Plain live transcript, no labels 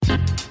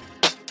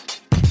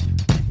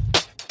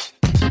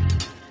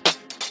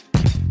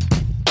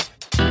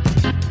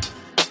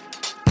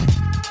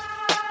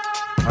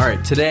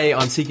Today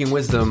on Seeking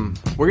Wisdom,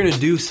 we're going to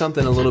do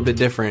something a little bit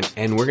different,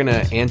 and we're going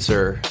to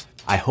answer,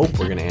 I hope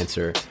we're going to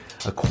answer,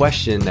 a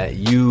question that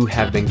you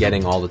have been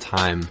getting all the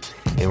time,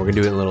 and we're going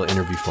to do it in a little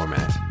interview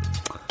format.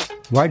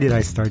 Why did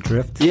I start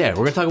Drift? Yeah, we're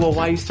going to talk about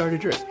why you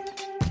started Drift.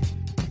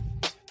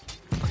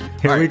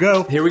 Here we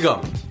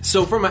go.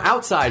 So from an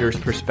outsider's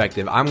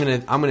perspective, I'm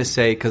gonna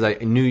say, because I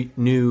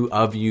knew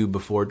of you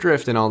before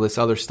Drift and all this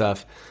other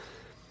stuff.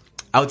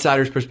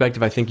 Outsider's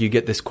perspective, I think you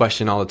get this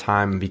question all the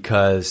time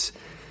because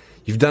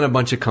you've done a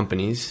bunch of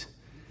companies.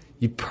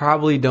 You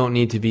probably don't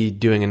need to be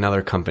doing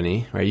another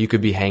company, right? You could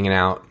be hanging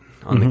out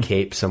on the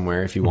Cape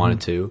somewhere if you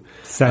wanted to.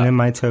 Sunning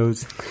my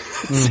toes.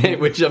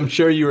 Which I'm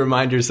sure you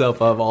remind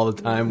yourself of all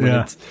the time when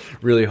it's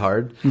really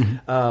hard.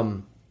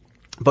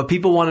 But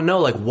people want to know,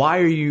 like, why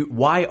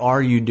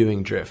are you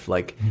doing Drift?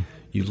 Like,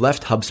 you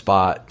left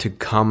HubSpot to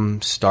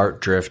come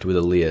start Drift with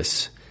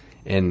Elias.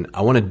 And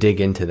I want to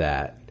dig into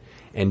that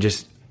and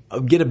just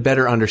get a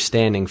better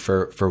understanding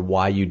for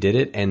why you did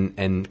it, and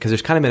because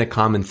there's kind of been a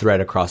common thread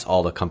across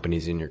all the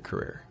companies in your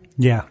career.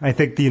 Yeah, I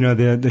think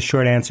the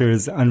short answer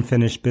is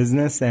unfinished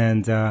business,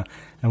 and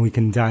we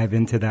can dive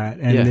into that.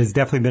 And there's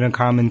definitely been a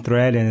common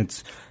thread,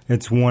 and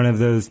it's one of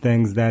those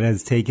things that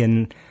has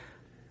taken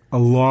a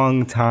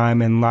long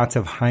time and lots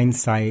of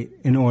hindsight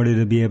in order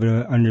to be able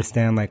to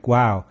understand, like,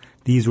 wow,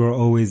 these were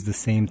always the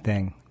same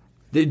thing.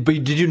 But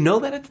did you know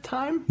that at the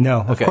time?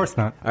 No, of course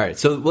not. All right,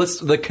 so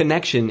the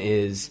connection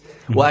is,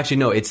 well, actually,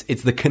 no, it's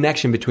the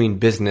connection between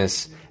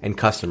business and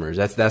customers.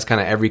 That's kind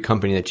of every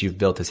company that you've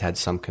built has had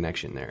some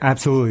connection there.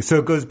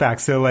 It goes back.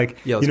 So, like,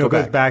 it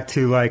goes back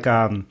to, like,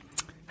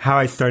 how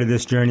I started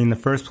this journey in the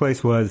first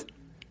place was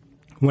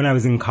when I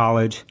was in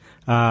college.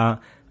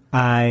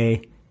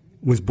 I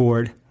was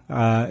bored,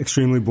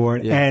 extremely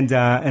bored,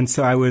 and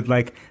so I would,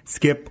 like,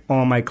 skip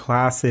all my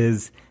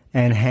classes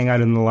and hang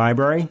out in the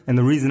library. And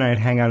the reason I'd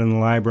hang out in the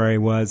library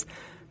was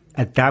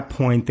at that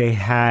point they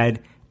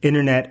had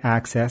internet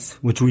access,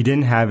 which we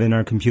didn't have in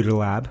our computer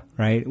lab,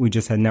 right? We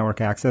just had network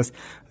access.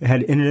 They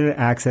had internet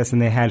access,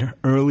 and they had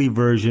early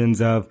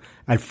versions of,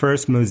 at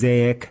first,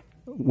 Mosaic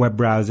web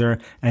browser,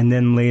 and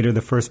then later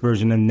the first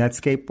version of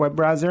Netscape web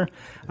browser.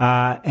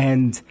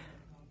 And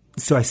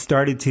so I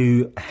started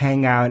to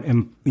hang out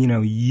and,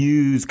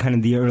 use kind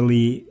of the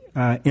early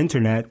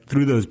internet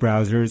through those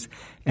browsers,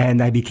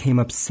 and I became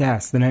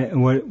obsessed.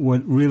 And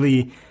what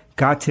really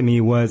got to me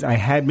was I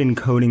had been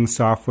coding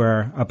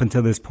software up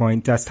until this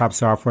point, desktop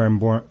software and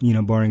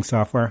boring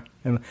software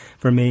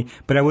for me,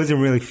 but I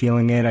wasn't really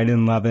feeling it. I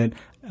didn't love it.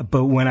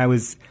 But when I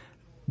was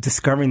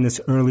discovering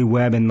this early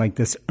web and, like,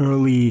 this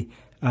early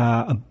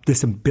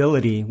this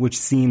ability, which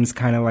seems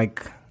kind of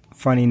like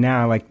funny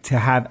now, like, to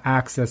have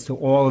access to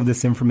all of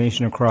this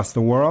information across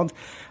the world.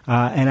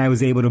 And I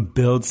was able to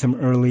build some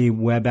early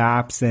web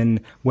apps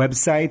and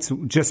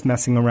websites, just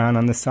messing around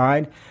on the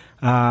side.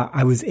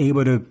 I was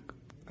able to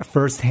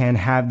firsthand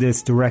have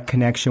this direct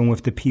connection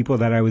with the people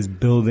that I was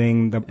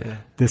building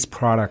this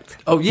product.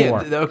 Oh yeah,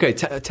 for. Okay.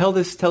 Tell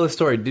this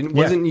story.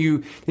 Didn't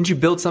you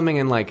build something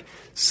and, like,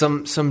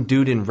 some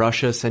dude in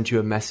Russia sent you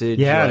a message?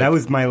 Yeah, like, that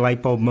was my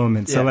light bulb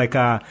moment. Yeah. So, like,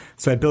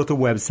 so I built a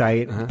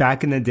website.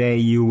 Back in the day,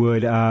 you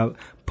would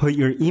put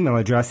your email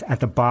address at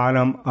the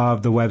bottom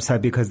of the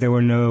website because there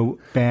were no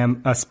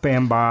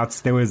spam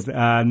bots. There was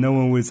no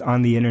one was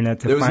on the internet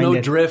to find it. There was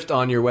no Drift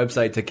on your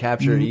website to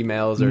capture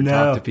emails or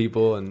talk to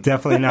people. And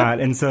definitely not.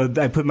 And so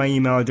I put my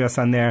email address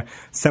on there.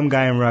 Some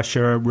guy in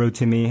Russia wrote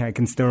to me. I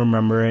can still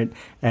remember it.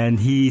 And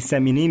he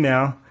sent me an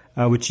email,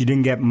 which you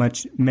didn't get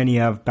many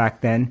of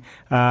back then.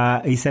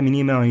 He sent me an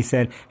email and he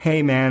said,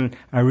 "Hey man,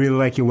 I really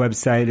like your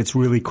website. It's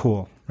really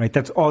cool." Right?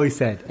 That's all he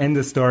said. End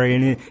of story.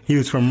 And he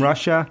was from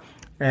Russia.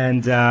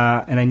 And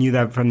I knew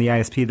that from the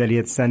ISP that he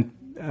had sent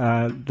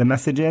the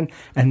message in.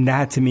 And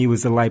that, to me,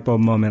 was the light bulb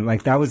moment.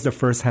 Like, that was the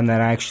first time that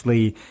I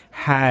actually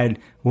had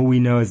what we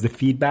know as the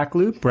feedback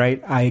loop,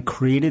 right? I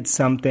created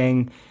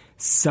something,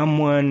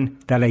 someone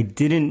that I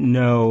didn't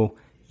know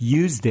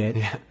used it.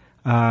 Yeah.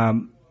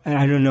 And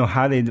I don't know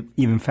how they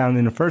even found it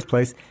in the first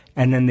place.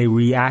 And then they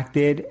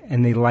reacted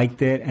and they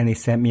liked it and they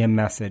sent me a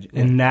message.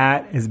 Yeah. And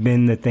that has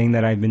been the thing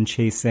that I've been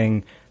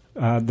chasing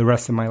the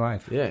rest of my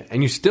life. Yeah,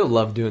 and you still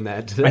love doing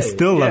that today. I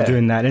still love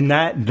doing that. And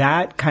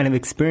that kind of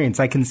experience,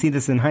 I can see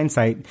this in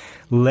hindsight,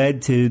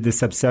 led to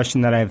this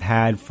obsession that I've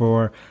had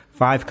for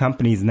 5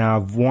 companies now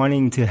of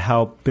wanting to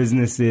help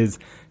businesses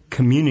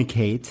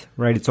communicate,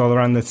 right? It's all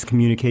around this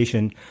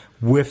communication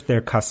with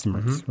their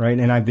customers, right?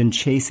 And I've been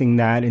chasing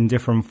that in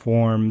different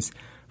forms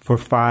for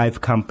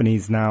 5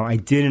 companies now. I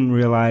didn't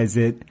realize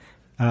it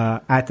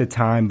at the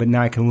time, but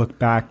now I can look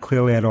back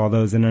clearly at all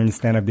those and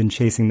understand I've been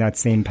chasing that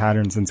same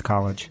pattern since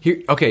college.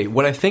 Okay,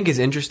 what I think is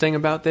interesting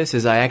about this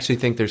is I actually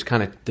think there's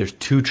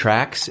 2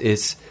 tracks.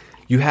 Is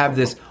you have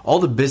this, all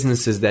the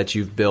businesses that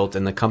you've built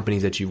and the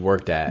companies that you've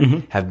worked at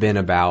have been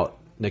about,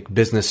 like,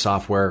 business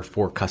software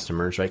for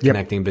customers, right?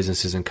 Connecting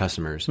businesses and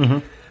customers.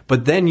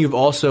 But then you've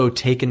also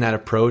taken that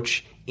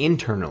approach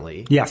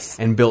internally. Yes.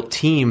 And built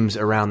teams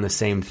around the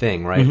same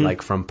thing, right?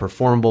 Like from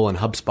Performable and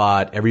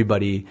HubSpot,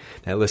 everybody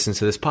that listens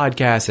to this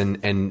podcast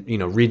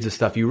and reads the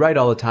stuff you write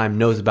all the time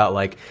knows about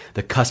like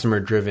the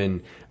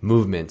customer-driven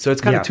movement. So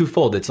it's kind of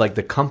twofold. It's like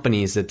the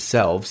companies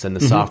themselves and the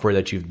software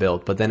that you've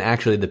built, but then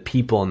actually the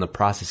people and the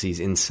processes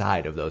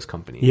inside of those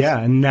companies. Yeah,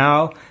 and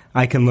now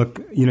I can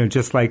look,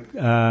 just like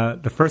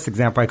the first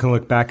example, I can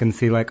look back and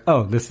see like,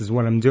 oh, this is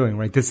what I'm doing,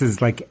 right? This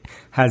is like,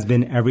 has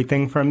been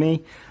everything for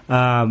me, but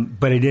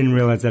I didn't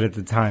realize that at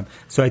the time.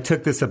 So I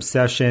took this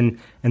obsession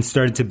and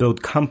started to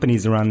build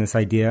companies around this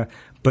idea,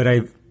 but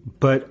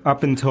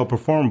up until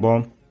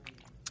Performable,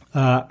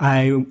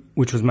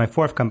 which was my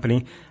fourth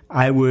company,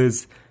 I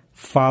was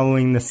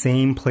following the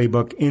same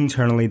playbook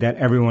internally that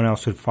everyone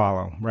else would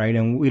follow, right?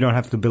 And we don't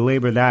have to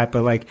belabor that,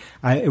 but like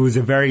it was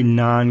a very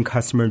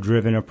non-customer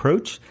driven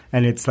approach,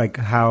 and it's like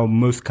how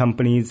most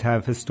companies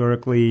have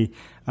historically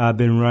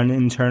been run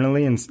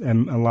internally,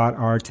 and a lot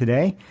are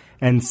today.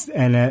 And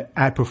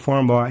at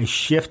Performable, I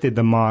shifted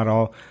the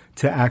model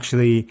to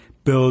actually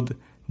build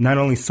not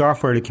only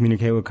software to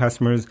communicate with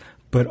customers,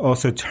 but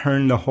also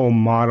turn the whole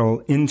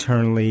model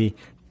internally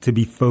to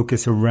be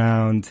focused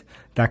around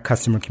that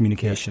customer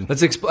communication.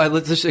 Let's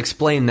just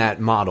explain that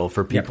model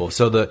for people.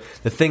 So the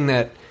thing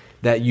that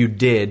you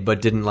did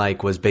but didn't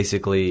like was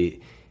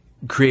basically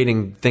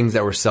creating things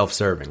that were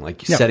self-serving,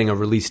 like setting a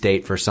release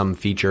date for some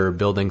feature,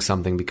 building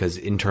something because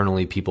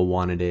internally people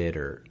wanted it,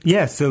 or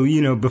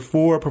So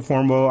before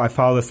Performable, I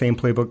followed the same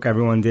playbook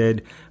everyone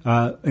did,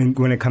 and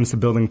when it comes to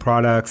building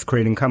products,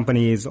 creating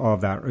companies, all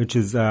of that, which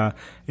is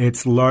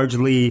it's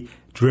largely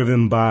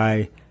driven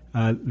by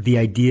the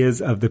ideas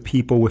of the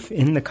people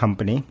within the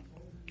company.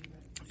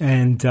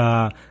 And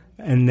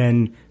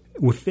then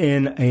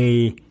within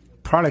a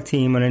product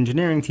team, an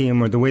engineering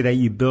team, or the way that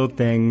you build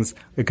things,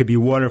 it could be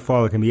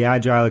waterfall, it can be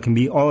agile, it can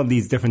be all of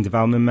these different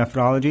development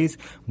methodologies.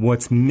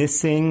 What's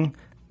missing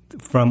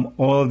from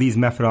all of these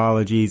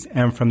methodologies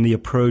and from the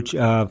approach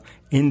of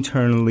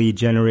internally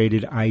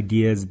generated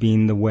ideas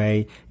being the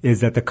way is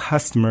that the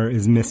customer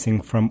is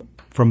missing from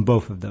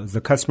both of those.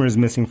 The customer is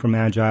missing from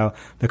Agile.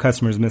 The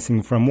customer is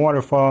missing from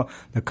Waterfall.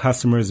 The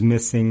customer is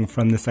missing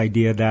from this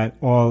idea that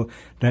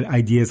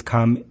ideas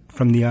come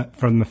from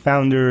the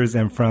founders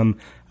and from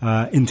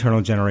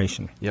internal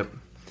generation. Yep.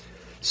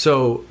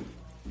 So,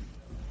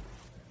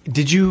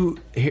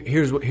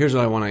 here's what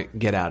I want to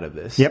get out of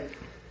this. Yep.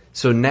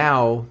 So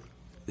now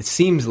it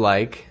seems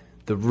like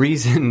the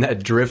reason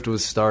that Drift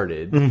was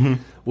started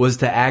was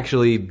to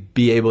actually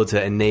be able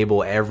to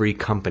enable every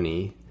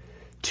company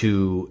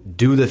to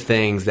do the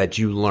things that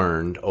you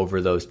learned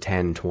over those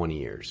 10, 20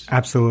 years.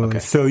 Absolutely. Okay.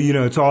 So,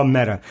 it's all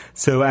meta.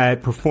 So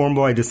at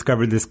Performable, I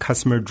discovered this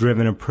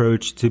customer-driven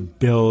approach to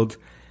build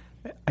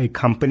a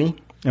company,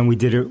 and we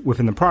did it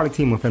within the product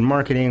team, within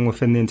marketing,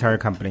 within the entire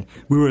company.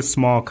 We were a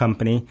small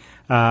company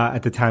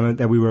at the time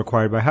that we were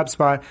acquired by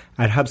HubSpot.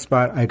 At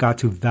HubSpot, I got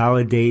to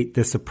validate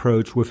this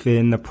approach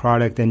within the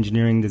product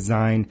engineering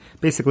design,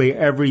 basically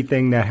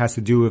everything that has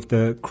to do with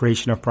the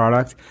creation of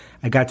product.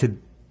 I got to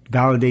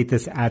validate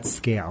this at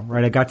scale,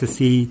 right? I got to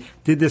see,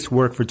 did this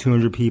work for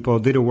 200 people?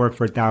 Did it work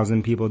for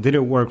 1,000 people? Did it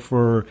work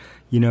for,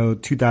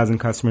 2,000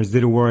 customers?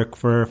 Did it work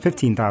for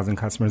 15,000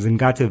 customers? And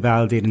got to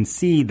validate and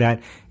see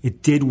that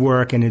it did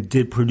work and it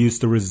did produce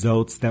the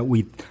results that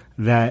we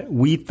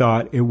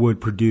thought it would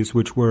produce,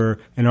 which were,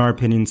 in our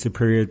opinion,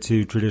 superior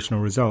to traditional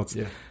results.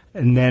 Yeah.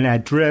 And then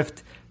at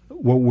Drift,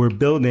 what we're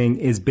building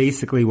is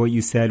basically what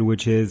you said,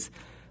 which is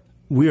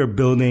we are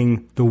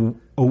building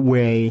a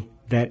way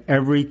that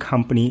every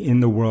company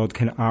in the world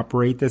can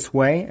operate this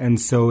way. And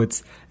so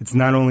it's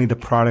not only the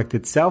product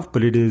itself,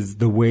 but it is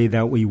the way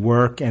that we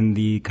work and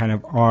the kind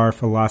of our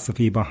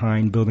philosophy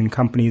behind building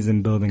companies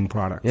and building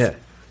products. Yeah.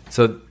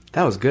 So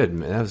that was good,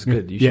 man. That was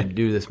good. You should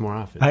do this more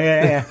often.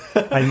 Yeah.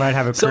 I might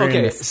have a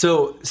career.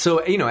 So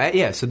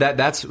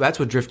that's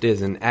what Drift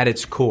is, and at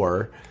its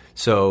core,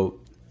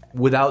 so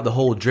without the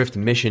whole Drift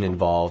mission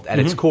involved, at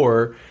its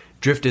core,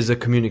 Drift is a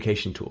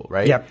communication tool,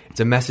 right? Yep. It's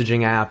a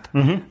messaging app.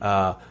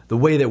 The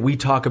way that we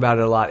talk about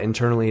it a lot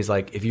internally is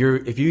like if you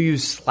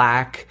use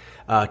Slack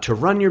to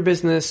run your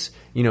business,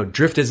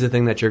 Drift is the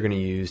thing that you're going to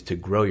use to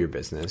grow your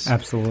business.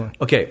 Absolutely.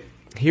 Okay,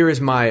 here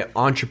is my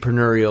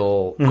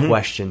entrepreneurial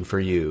question for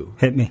you.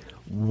 Hit me.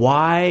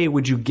 Why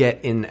would you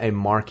get in a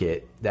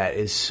market that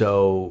is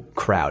so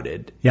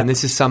crowded? Yep. And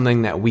this is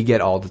something that we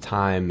get all the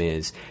time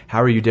is,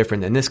 how are you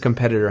different than this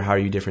competitor? How are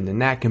you different than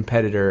that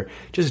competitor?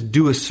 Just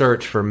do a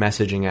search for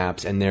messaging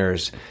apps and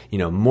there's,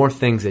 more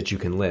things that you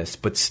can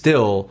list. But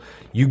still,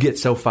 you get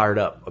so fired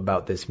up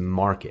about this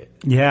market.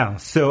 Yeah.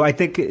 So I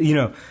think,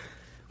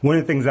 one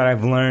of the things that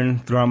I've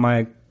learned throughout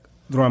my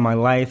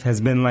life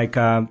has been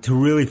to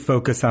really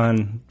focus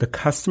on the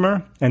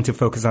customer and to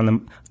focus on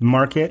the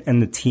market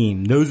and the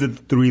team. Those are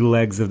the three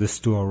legs of the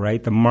stool,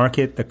 right? The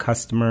market, the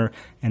customer,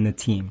 and the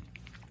team.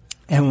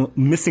 And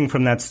missing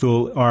from that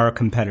stool are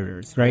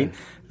competitors, right?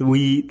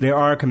 There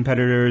are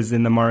competitors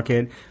in the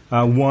market.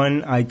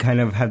 One, I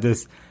kind of have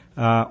this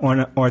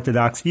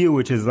unorthodox view,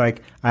 which is I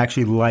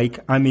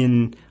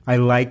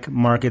like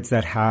markets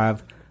that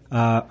have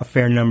a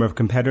fair number of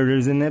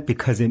competitors in it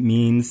because it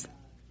means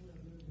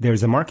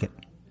there's a market.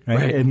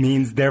 Right? It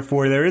means,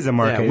 therefore, there is a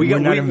market. Yeah,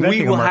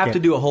 we will have to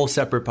do a whole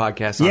separate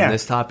podcast on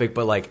this topic,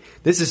 but like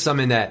this is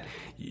something that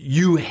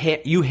you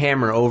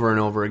hammer over and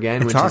over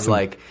again, which is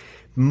like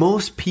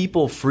most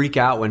people freak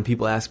out when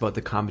people ask about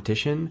the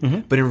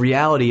competition, but in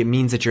reality, it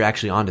means that you're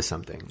actually onto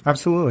something.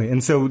 Absolutely,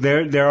 and so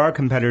there are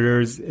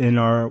competitors in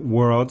our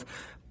world,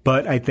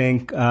 but I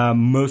think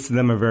most of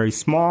them are very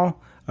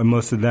small.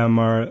 Most of them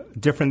are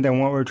different than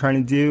what we're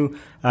trying to do.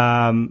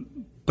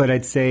 But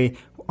I'd say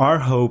our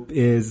hope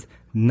is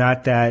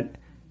not that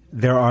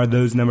there are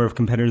those number of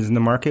competitors in the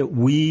market.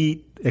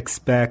 We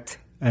expect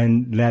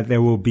and that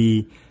there will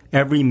be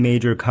every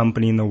major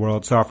company in the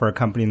world, software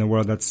company in the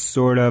world that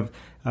sort of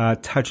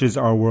touches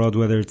our world,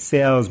 whether it's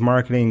sales,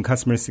 marketing,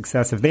 customer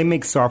success. If they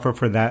make software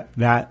for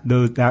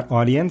that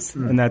audience,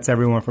 and that's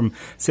everyone from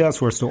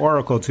Salesforce to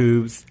Oracle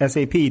to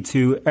SAP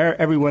to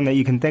everyone that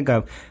you can think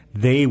of,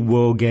 they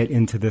will get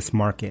into this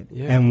market.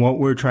 Yeah. And what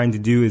we're trying to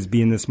do is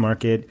be in this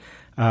market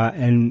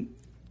and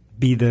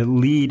be the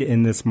lead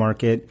in this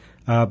market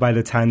by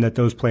the time that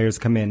those players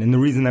come in. And the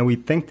reason that we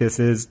think this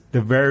is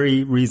the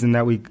very reason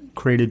that we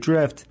created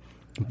Drift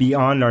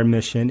beyond our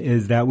mission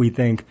is that we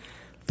think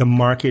the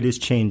market is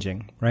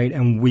changing, right?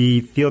 And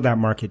we feel that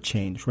market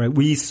change, right?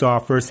 We saw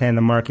firsthand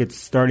the market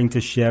starting to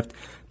shift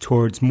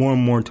towards more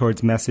and more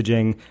towards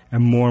messaging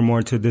and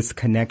more to this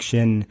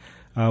connection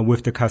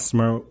with the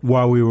customer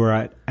while we were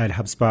at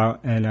HubSpot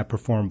and at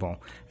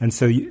Performable. And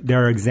so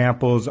there are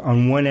examples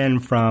on one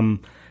end from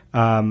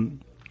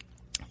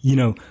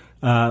messaging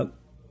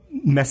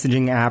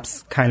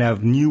apps, kind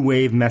of new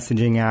wave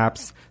messaging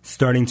apps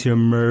starting to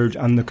emerge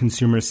on the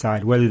consumer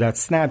side, whether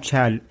that's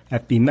Snapchat,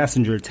 FB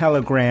Messenger,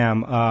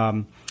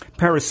 Telegram,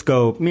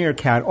 Periscope,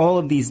 Meerkat, all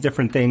of these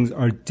different things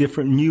are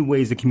different new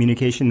ways of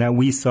communication that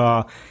we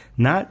saw,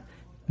 not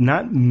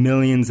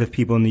millions of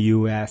people in the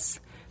U.S.,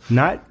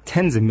 not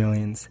tens of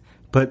millions,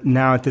 but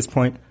now at this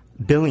point,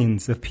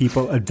 billions of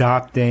people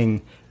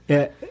adopting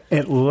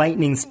at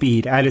lightning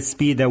speed, at a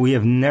speed that we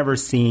have never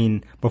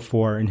seen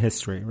before in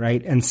history,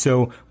 right? And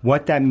so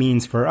what that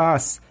means for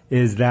us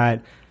is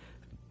that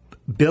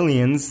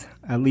billions,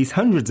 at least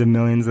hundreds of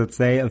millions, let's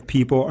say, of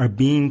people are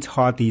being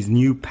taught these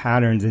new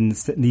patterns and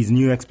these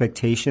new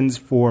expectations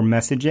for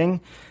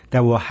messaging that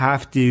will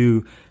have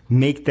to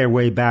make their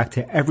way back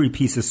to every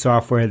piece of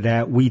software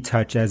that we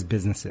touch as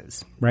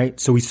businesses, right?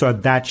 So we saw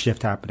that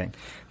shift happening.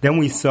 Then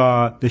we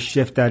saw the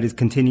shift that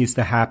continues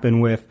to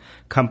happen with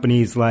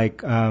companies like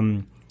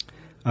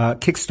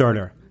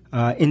Kickstarter,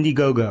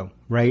 Indiegogo,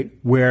 right?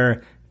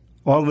 Where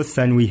all of a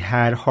sudden we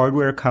had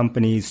hardware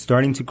companies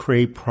starting to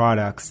create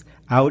products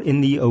out in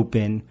the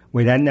open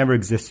where that never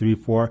existed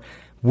before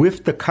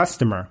with the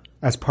customer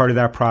as part of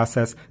that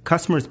process,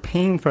 customers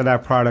paying for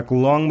that product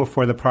long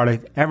before the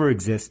product ever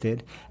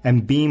existed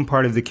and being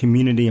part of the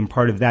community and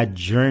part of that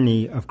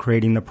journey of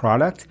creating the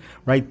product,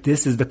 right?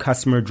 This is the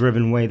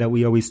customer-driven way that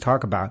we always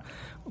talk about.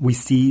 We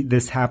see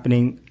this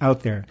happening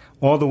out there.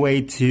 All the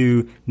way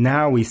to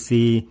now we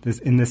see this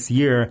in this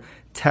year,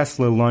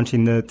 Tesla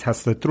launching the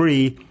Tesla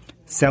 3,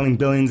 selling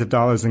billions of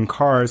dollars in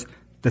cars.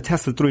 The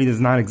Tesla 3 does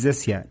not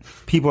exist yet.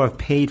 People have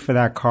paid for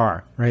that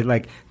car, right?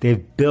 Like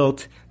they've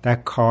built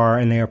that car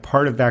and they are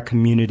part of that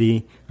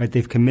community, right?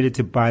 They've committed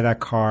to buy that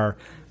car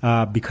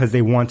because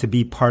they want to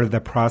be part of the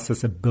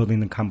process of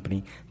building the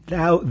company.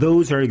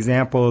 Those are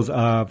examples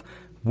of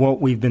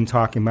what we've been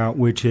talking about,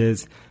 which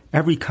is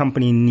every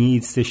company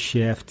needs to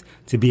shift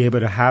to be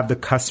able to have the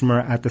customer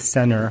at the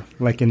center,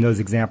 like in those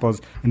examples,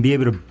 and be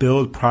able to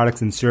build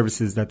products and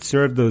services that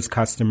serve those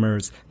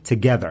customers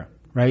together.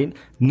 Right?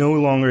 No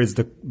longer is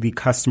the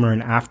customer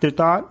an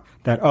afterthought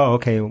that, oh,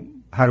 okay,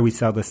 how do we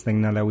sell this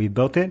thing now that we've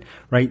built it?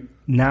 Right?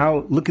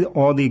 Now, look at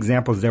all the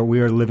examples that we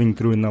are living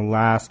through in the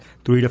last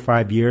 3 to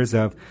 5 years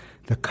of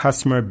the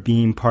customer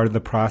being part of the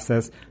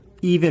process,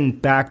 even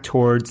back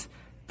towards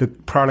the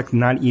product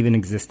not even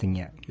existing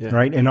yet. Yeah.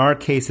 Right? In our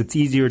case, it's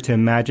easier to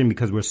imagine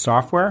because we're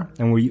software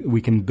and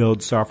we can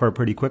build software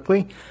pretty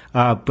quickly.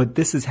 But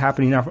this is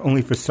happening not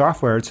only for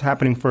software, it's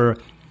happening for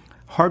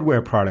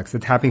hardware products.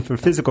 It's happening for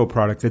physical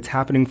products. It's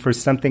happening for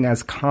something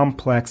as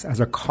complex as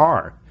a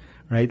car,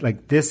 right?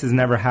 Like this has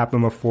never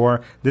happened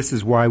before. This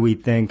is why we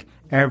think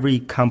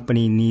every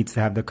company needs to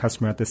have the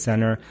customer at the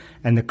center.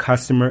 And the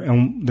customer,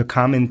 and the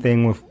common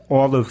thing with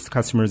all those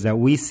customers that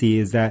we see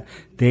is that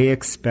they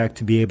expect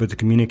to be able to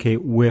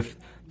communicate with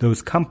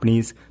those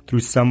companies through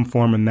some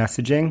form of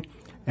messaging.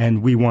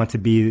 And we want to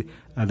be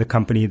the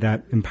company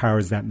that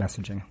empowers that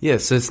messaging. Yeah,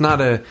 so it's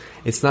not a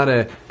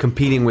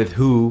competing with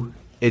who,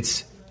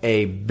 it's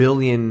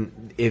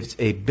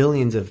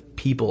billions of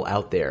people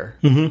out there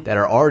that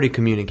are already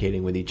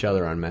communicating with each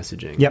other on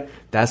messaging. Yep.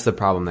 That's the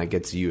problem that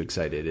gets you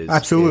excited.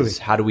 Absolutely. Is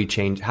how do we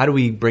change? How do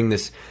we bring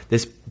this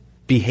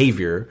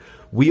behavior?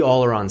 We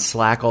all are on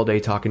Slack all day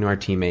talking to our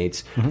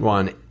teammates.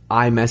 We're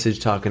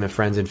iMessage talking to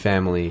friends and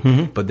family,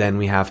 but then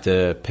we have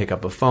to pick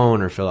up a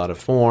phone or fill out a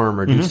form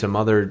or do some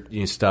other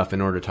stuff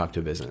in order to talk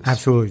to a business.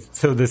 Absolutely.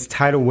 So this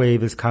tidal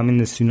wave is coming,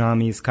 the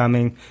tsunami is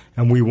coming,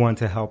 and we want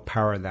to help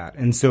power that.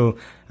 And so,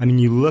 I mean,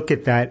 you look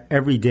at that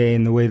every day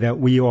in the way that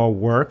we all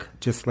work,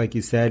 just like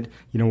you said,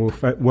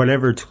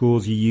 whatever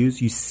tools you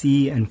use, you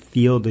see and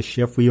feel the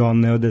shift. We all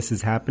know this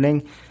is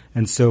happening.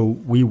 And so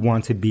we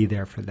want to be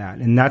there for that.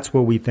 And that's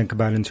what we think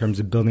about in terms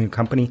of building a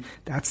company.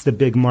 That's the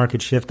big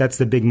market shift. That's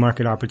the big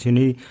market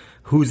opportunity.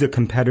 Who's a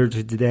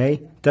competitor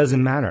today?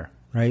 Doesn't matter,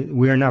 right?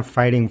 We are not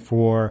fighting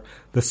for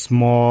the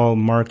small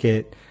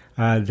market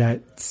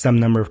that some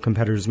number of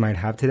competitors might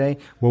have today.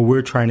 What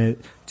we're trying to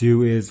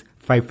do is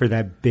fight for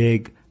that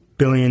big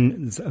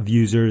billions of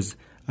users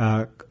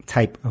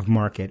type of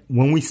market.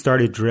 When we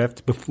started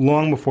Drift,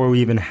 long before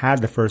we even had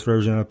the first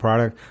version of the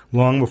product,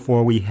 long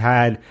before we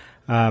had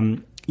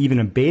even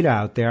a beta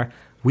out there,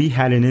 we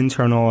had an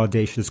internal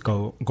audacious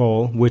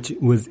goal, which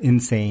was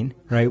insane,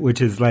 right? Which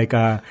is like,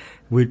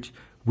 which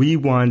we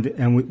wanted,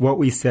 and what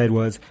we said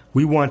was,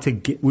 we want to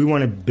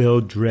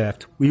build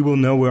Drift. We will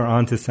know we're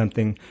onto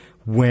something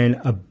when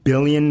 1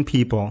 billion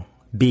people,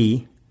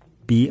 B-I-L-L-I-O-N,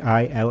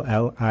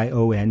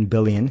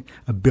 billion,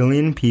 1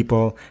 billion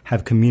people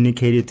have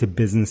communicated to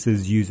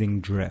businesses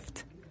using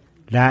Drift.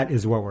 That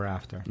is what we're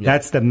after. Yeah.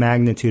 That's the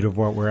magnitude of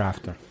what we're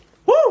after.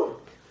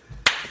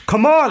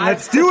 Come on,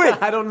 let's do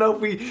it. I don't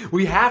know if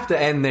we have to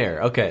end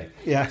there. Okay.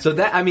 Yeah. So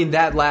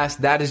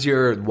that is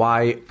your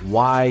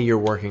why you're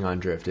working on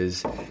Drift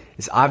is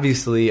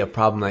obviously a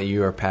problem that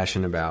you are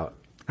passionate about.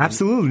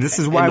 Absolutely. This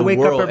is why I wake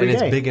up every day.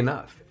 And it's big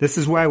enough. This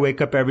is why I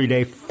wake up every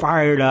day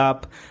fired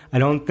up. I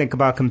don't think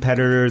about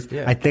competitors.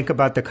 Yeah. I think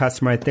about the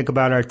customer. I think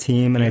about our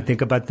team, and I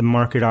think about the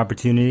market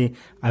opportunity.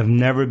 I've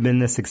never been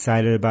this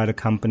excited about a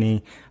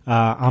company.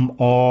 I'm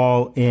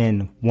all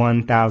in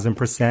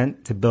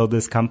 1,000% to build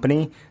this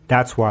company.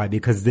 That's why,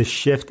 because this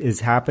shift is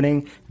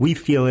happening. We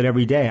feel it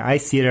every day. I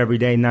see it every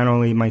day, not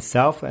only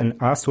myself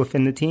and us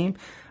within the team.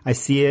 I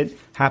see it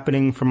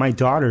happening for my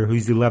daughter,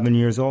 who's 11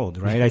 years old,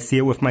 right? I see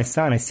it with my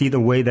son. I see the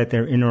way that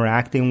they're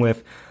interacting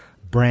with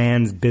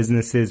brands,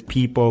 businesses,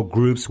 people,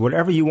 groups,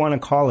 whatever you want to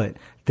call it.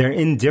 They're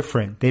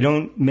indifferent. They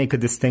don't make a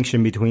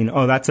distinction between,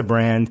 oh, that's a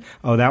brand,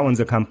 oh, that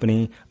one's a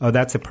company, oh,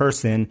 that's a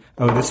person,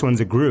 oh, this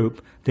one's a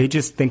group. They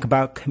just think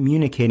about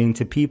communicating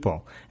to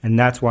people. And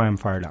that's why I'm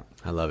fired up.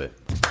 I love it.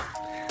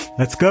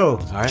 Let's go.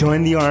 Right.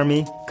 Join the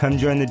army. Come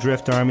join the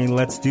Drift Army.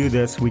 Let's do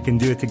this. We can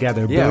do it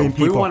together. If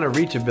we want to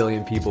reach 1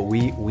 billion people,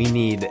 we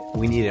need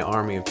an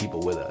army of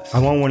people with us. I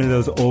want one of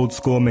those old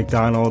school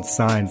McDonald's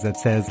signs that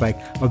says like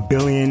 1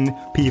 billion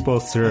people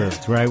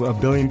served, right? 1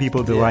 billion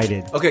people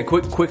delighted. Yeah. Okay,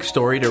 quick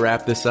story to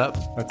wrap this up.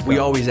 We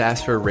always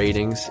ask for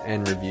ratings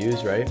and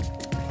reviews, right?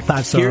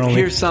 5-star only.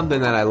 Here's something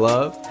that I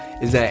love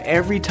is that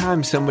every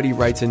time somebody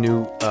writes a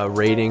new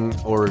rating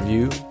or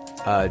review,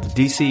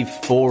 DC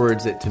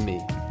forwards it to me.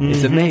 Mm-hmm.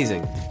 It's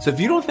amazing. So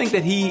if you don't think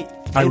that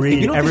think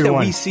that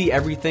we see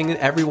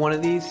every one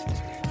of these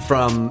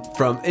from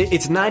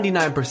it's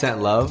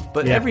 99% love,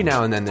 but every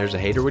now and then there's a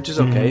hater, which is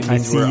okay. It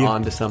means we're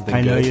on to something good.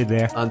 I know you're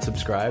there.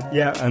 Unsubscribe.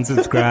 Yeah,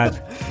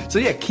 unsubscribe.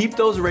 So keep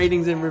those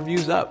ratings and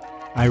reviews up.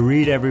 I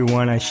read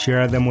everyone. I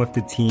share them with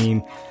the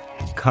team.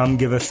 Come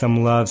give us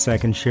some love so I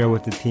can share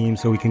with the team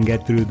so we can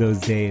get through those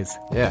days.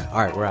 Yeah.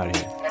 All right, we're out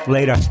of here.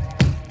 Later.